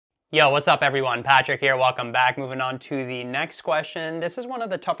Yo, what's up everyone? Patrick here, welcome back. Moving on to the next question. This is one of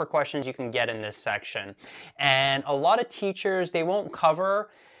the tougher questions you can get in this section. And a lot of teachers, they won't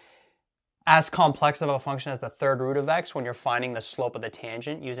cover as complex of a function as the third root of x when you're finding the slope of the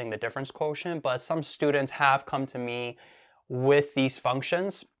tangent using the difference quotient, but some students have come to me with these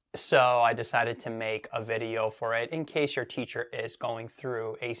functions. So I decided to make a video for it in case your teacher is going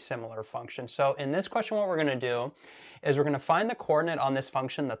through a similar function. So in this question, what we're gonna do is we're gonna find the coordinate on this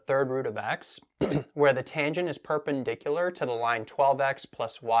function, the third root of x, where the tangent is perpendicular to the line 12x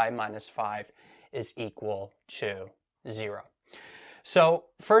plus y minus 5 is equal to 0. So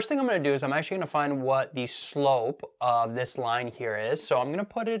first thing I'm going to do is I'm actually going to find what the slope of this line here is. So I'm going to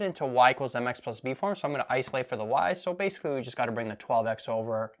put it into y equals mx plus b form. So I'm going to isolate for the y. So basically we just got to bring the 12x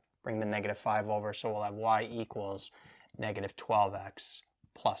over, bring the negative 5 over. So we'll have y equals negative 12x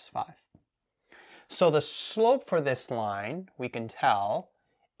plus 5. So the slope for this line, we can tell,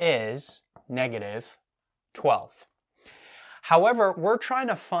 is negative 12. However, we're trying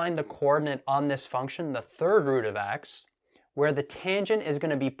to find the coordinate on this function, the third root of x, where the tangent is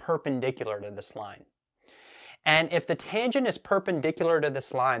going to be perpendicular to this line. And if the tangent is perpendicular to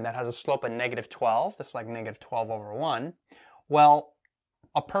this line that has a slope of negative 12, that's like negative 12 over 1, well,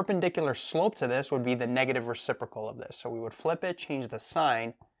 a perpendicular slope to this would be the negative reciprocal of this. So we would flip it, change the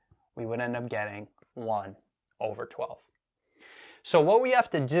sign, we would end up getting 1 over 12. So what we have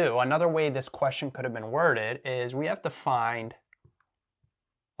to do, another way this question could have been worded, is we have to find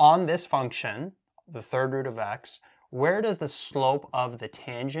on this function, the third root of x, where does the slope of the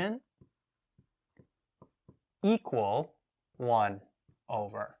tangent equal 1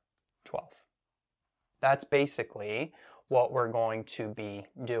 over 12? That's basically what we're going to be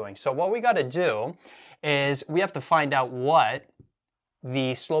doing. So what we got to do is we have to find out what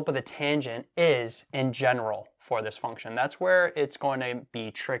the slope of the tangent is in general for this function. That's where it's going to be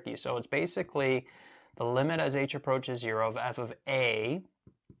tricky. So it's basically the limit as h approaches 0 of f of a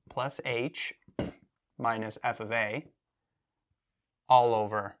plus h minus f of a all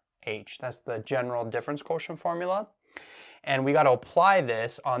over h. That's the general difference quotient formula. And we got to apply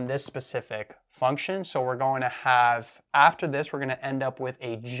this on this specific function. So we're going to have, after this, we're going to end up with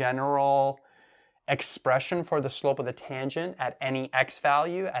a general expression for the slope of the tangent at any x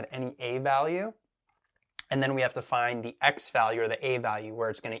value, at any a value. And then we have to find the x value or the a value where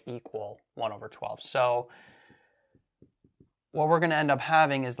it's going to equal 1 over 12. So what we're going to end up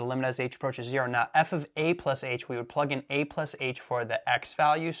having is the limit as h approaches 0. Now f of a plus h, we would plug in a plus h for the x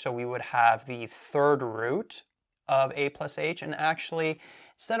value. So we would have the third root of a plus h. And actually,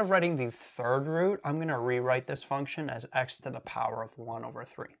 instead of writing the third root, I'm going to rewrite this function as x to the power of 1 over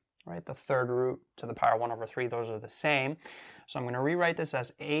 3. Right? The third root to the power of 1 over 3, those are the same. So I'm going to rewrite this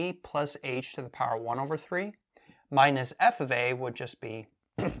as a plus h to the power of 1 over 3 minus f of a would just be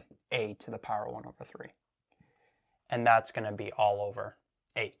a to the power of 1 over 3. And that's going to be all over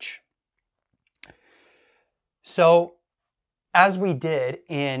h. So as we did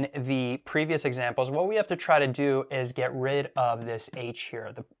in the previous examples, what we have to try to do is get rid of this h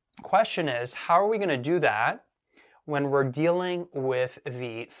here. The question is, how are we going to do that when we're dealing with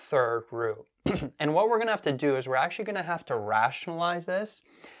the third root? And what we're going to have to do is we're actually going to have to rationalize this.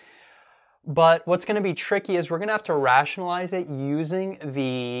 But what's going to be tricky is we're going to have to rationalize it using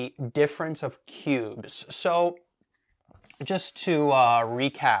the difference of cubes. So just to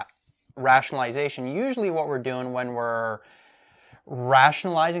recap rationalization, usually what we're doing when we're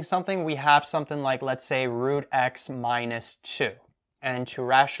rationalizing something, we have something like, let's say, root x minus 2. And to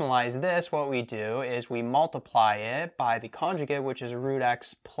rationalize this, what we do is we multiply it by the conjugate, which is root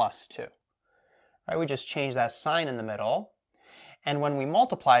x plus 2. Right? We just change that sign in the middle. And when we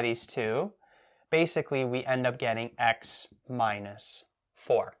multiply these two, basically we end up getting x minus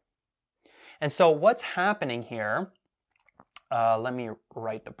 4. And so what's happening here, let me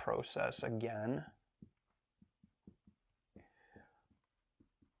write the process again.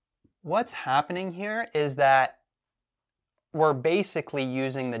 What's happening here is that we're basically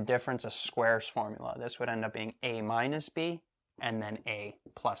using the difference of squares formula. This would end up being a minus b and then a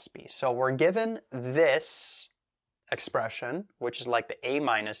plus b. So we're given this expression, which is like the a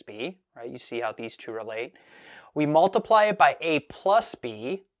minus b, right? You see how these two relate. We multiply it by a plus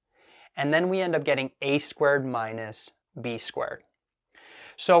b, and then we end up getting a squared minus b squared.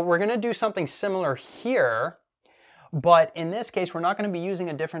 So we're going to do something similar here, but in this case, we're not going to be using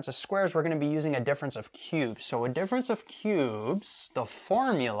a difference of squares, we're going to be using a difference of cubes. So a difference of cubes, the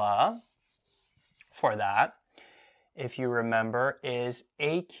formula for that, if you remember, is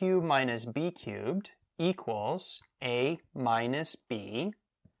a cubed minus b cubed equals a minus b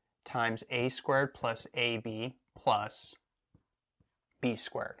times a squared plus ab plus b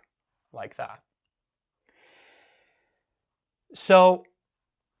squared. like that. So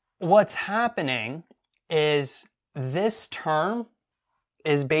what's happening is this term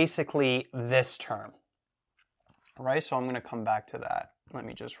is basically this term, right? So I'm going to come back to that. Let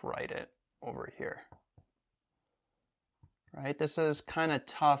me just write it over here, right? This is kind of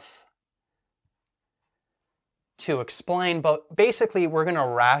tough to explain, but basically we're going to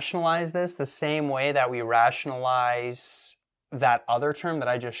rationalize this the same way that we rationalize that other term that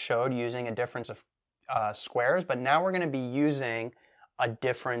I just showed using a difference of squares, but now we're going to be using a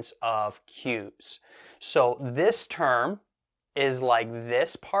difference of cubes. So this term is like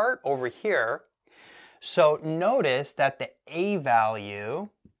this part over here. So notice that the a value,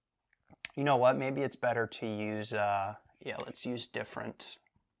 you know what, maybe it's better to use, let's use different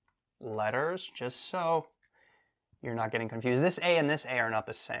letters just so you're not getting confused. This a and this a are not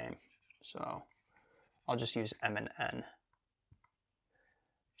the same. So I'll just use m and n.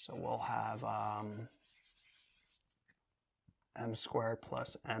 So we'll have m squared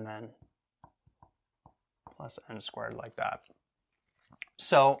plus mn plus n squared, like that.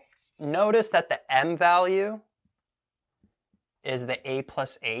 So notice that the m value is the a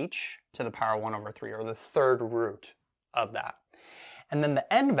plus h to the power 1 over 3, or the third root of that. And then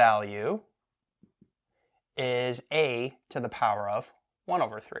the n value is a to the power of 1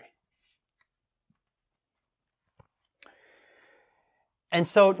 over 3. And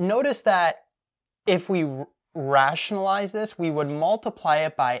so notice that if we rationalize this, we would multiply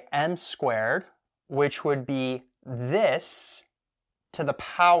it by m squared, which would be this to the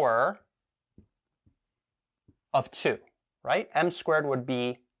power of 2, right? M squared would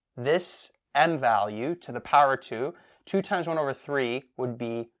be this m value to the power 2. 2 times 1 over 3 would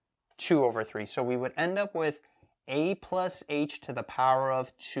be 2 over 3. So we would end up with a plus h to the power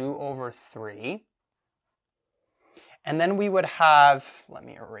of 2 over 3. And then we would have, let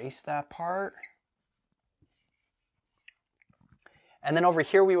me erase that part. And then over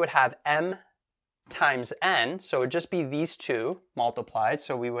here we would have m times n, so it would just be these two multiplied.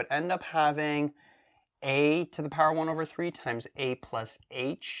 So we would end up having a to the power 1 over 3 times a plus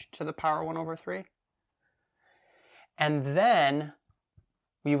h to the power 1 over 3. And then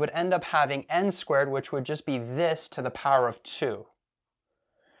we would end up having n squared, which would just be this to the power of 2.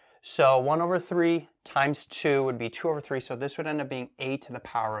 So 1 over 3 times 2 would be 2 over 3, so this would end up being a to the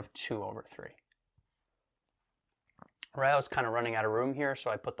power of 2 over 3. Right, I was kind of running out of room here,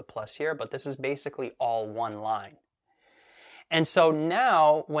 so I put the plus here, but this is basically all one line. And so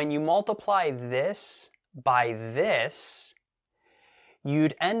now, when you multiply this by this,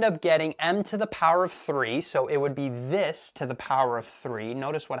 you'd end up getting m to the power of 3, so it would be this to the power of 3.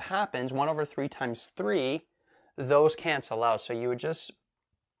 Notice what happens, 1 over 3 times 3, those cancel out, so you would just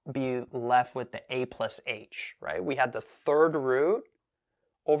be left with the a plus h, right? We had the third root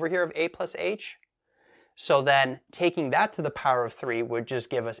over here of a plus h, so then taking that to the power of 3 would just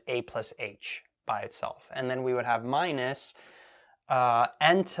give us a plus h by itself. And then we would have minus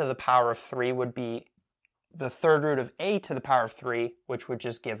n to the power of 3 would be the third root of a to the power of 3, which would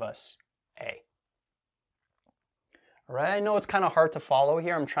just give us a. All right, I know it's kind of hard to follow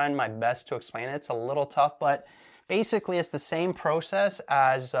here. I'm trying my best to explain it. It's a little tough, but basically it's the same process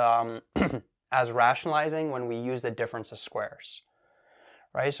as, as rationalizing when we use the difference of squares.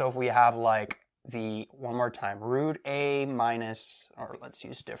 Right, so if we have like one more time, root a minus, or let's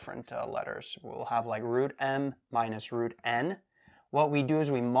use different letters. We'll have like root m minus root n. What we do is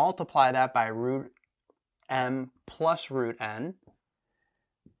we multiply that by root m plus root n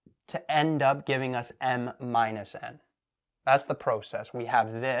to end up giving us m minus n. That's the process. We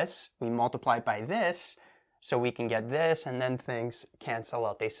have this, we multiply it by this, so we can get this, and then things cancel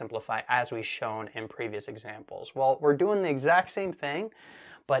out. They simplify as we've shown in previous examples. Well, we're doing the exact same thing,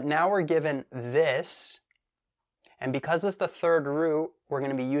 but now we're given this, and because it's the third root, we're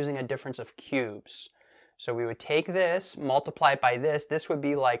going to be using a difference of cubes. So we would take this, multiply it by this. This would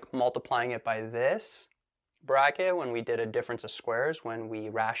be like multiplying it by this bracket when we did a difference of squares, when we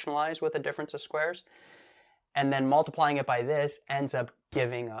rationalized with a difference of squares. And then multiplying it by this ends up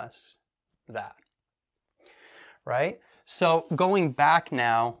giving us that. Right? So going back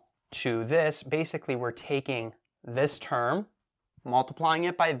now to this, basically we're taking this term, multiplying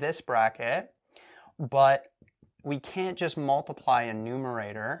it by this bracket, but we can't just multiply a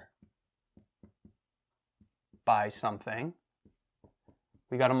numerator by something.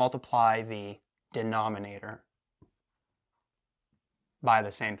 We got to multiply the denominator by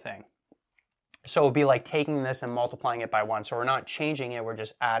the same thing. So it would be like taking this and multiplying it by 1. So we're not changing it, we're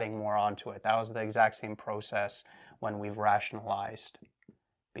just adding more onto it. That was the exact same process when we've rationalized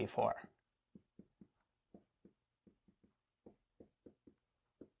before.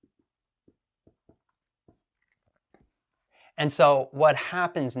 And so what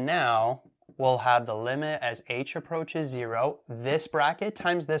happens now, we'll have the limit as h approaches 0. This bracket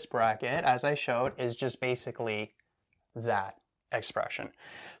times this bracket, as I showed, is just basically that expression.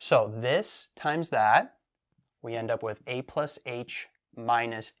 So this times that, we end up with a plus h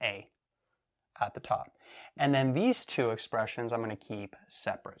minus a at the top. And then these two expressions I'm going to keep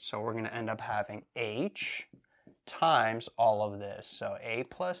separate. So we're going to end up having h times all of this. So a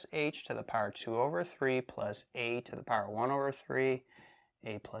plus h to the power 2 over 3 plus a to the power 1 over 3,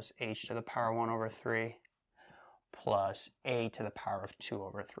 a plus h to the power 1 over 3 plus a to the power of 2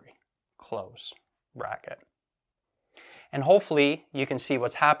 over 3. Close bracket. And hopefully you can see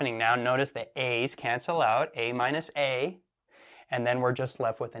what's happening now. Notice the a's cancel out, a minus a, and then we're just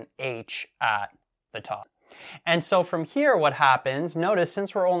left with an h at the top. And so from here what happens, notice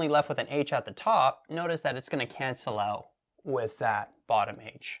since we're only left with an h at the top, notice that it's going to cancel out with that bottom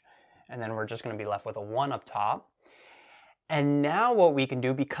h. And then we're just going to be left with a 1 up top. And now what we can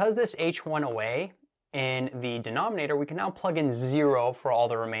do, because this h went away in the denominator, we can now plug in 0 for all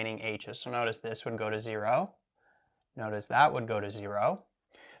the remaining h's. So notice this would go to 0. Notice that would go to 0.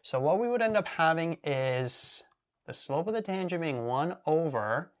 So what we would end up having is the slope of the tangent being 1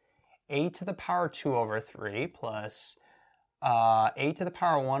 over a to the power 2 over 3 plus a to the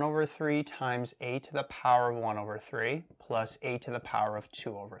power 1 over 3 times a to the power of 1 over 3 plus a to the power of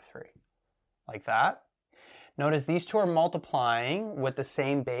 2 over 3. Like that. Notice these two are multiplying with the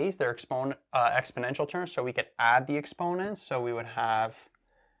same base. They're exponential terms, so we could add the exponents. So we would have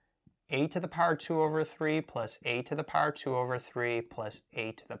a to the power 2 over 3 plus a to the power 2 over 3 plus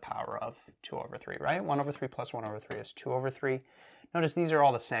a to the power of 2 over 3, right? 1 over 3 plus 1 over 3 is 2 over 3. Notice these are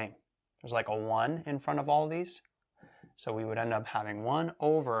all the same. There's like a 1 in front of all of these. So we would end up having 1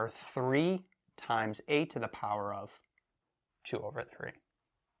 over 3 times a to the power of 2 over 3,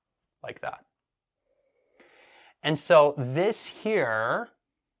 like that. And so this here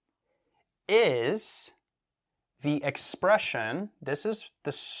is the expression, this is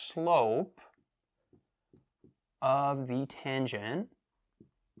the slope of the tangent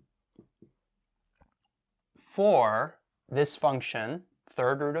for this function,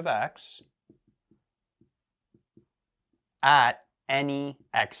 third root of x, at any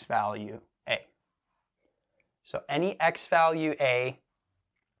x value a. So any x value a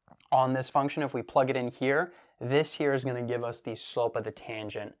on this function, if we plug it in here, this here is going to give us the slope of the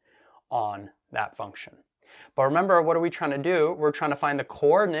tangent on that function. But remember, what are we trying to do? We're trying to find the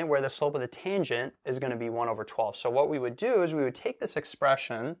coordinate where the slope of the tangent is going to be 1 over 12. So what we would do is we would take this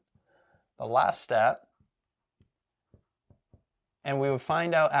expression, the last step, and we would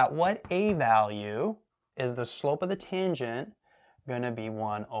find out at what a value is the slope of the tangent going to be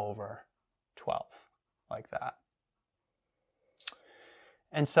 1 over 12, like that.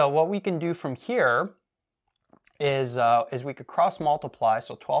 And so what we can do from here is we could cross multiply.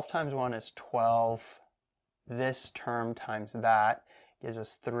 So 12 times 1 is 12. This term times that gives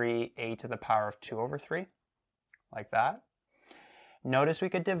us 3a to the power of 2 over 3, like that. Notice we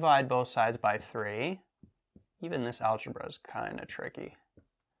could divide both sides by 3. Even this algebra is kind of tricky.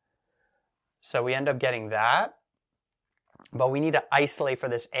 So we end up getting that, but we need to isolate for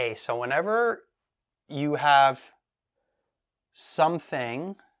this a. So whenever you have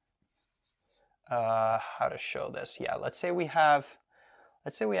something, how to show this? Yeah, let's say we have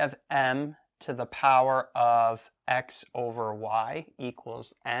m to the power of x over y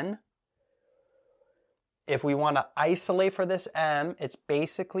equals n. If we want to isolate for this m, it's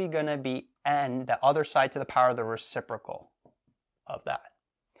basically going to be n, the other side to the power of the reciprocal of that.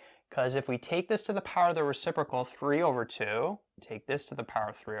 Because if we take this to the power of the reciprocal, 3 over 2, take this to the power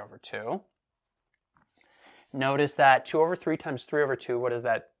of 3 over 2, notice that 2 over 3 times 3 over 2, what does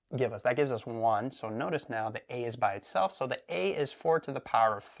that give us? That gives us 1. So notice now the a is by itself. So the a is 4 to the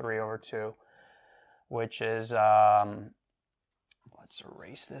power of 3 over 2, which is, let's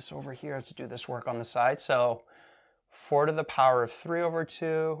erase this over here. Let's do this work on the side. So 4 to the power of 3 over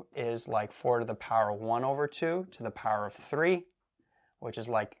 2 is like 4 to the power of 1 over 2 to the power of 3, which is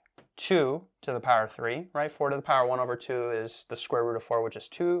like 2 to the power of 3, right? 4 to the power of 1 over 2 is the square root of 4, which is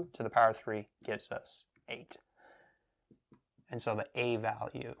 2 to the power of 3 gives us 8. And so the a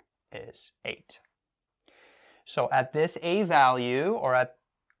value is 8. So at this a value, or at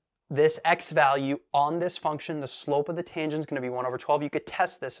this x value on this function, the slope of the tangent is going to be 1 over 12. You could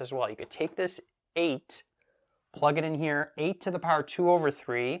test this as well. You could take this 8, plug it in here. 8 to the power 2 over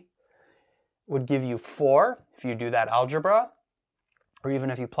 3 would give you 4 if you do that algebra, or even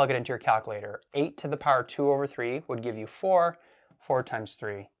if you plug it into your calculator. 8 to the power 2 over 3 would give you 4. 4 times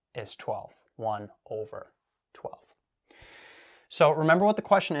 3 is 12. 1 over 12. So remember what the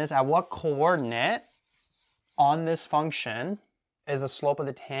question is. At what coordinate on this function, is the slope of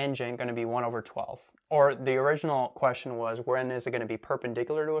the tangent going to be 1 over 12? Or the original question was, when is it going to be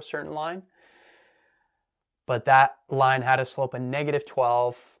perpendicular to a certain line? But that line had a slope of negative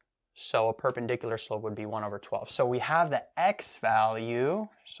 12, so a perpendicular slope would be 1 over 12. So we have the x value,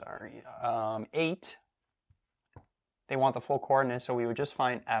 8. They want the full coordinates, so we would just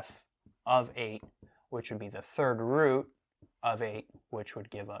find f of 8, which would be the third root of 8, which would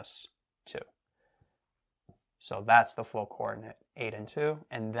give us 2. So that's the full coordinate, 8 and 2,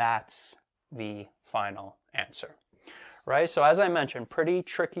 and that's the final answer, right? So as I mentioned, pretty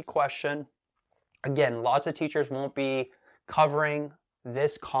tricky question. Again, lots of teachers won't be covering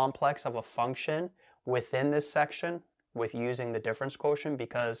this complex of a function within this section with using the difference quotient,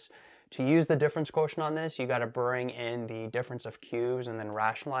 because to use the difference quotient on this, you got to bring in the difference of cubes, and then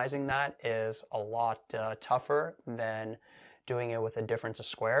rationalizing that is a lot tougher than doing it with a difference of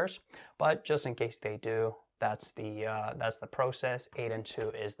squares. But just in case they do, that's the process. 8 and 2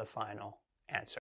 is the final answer.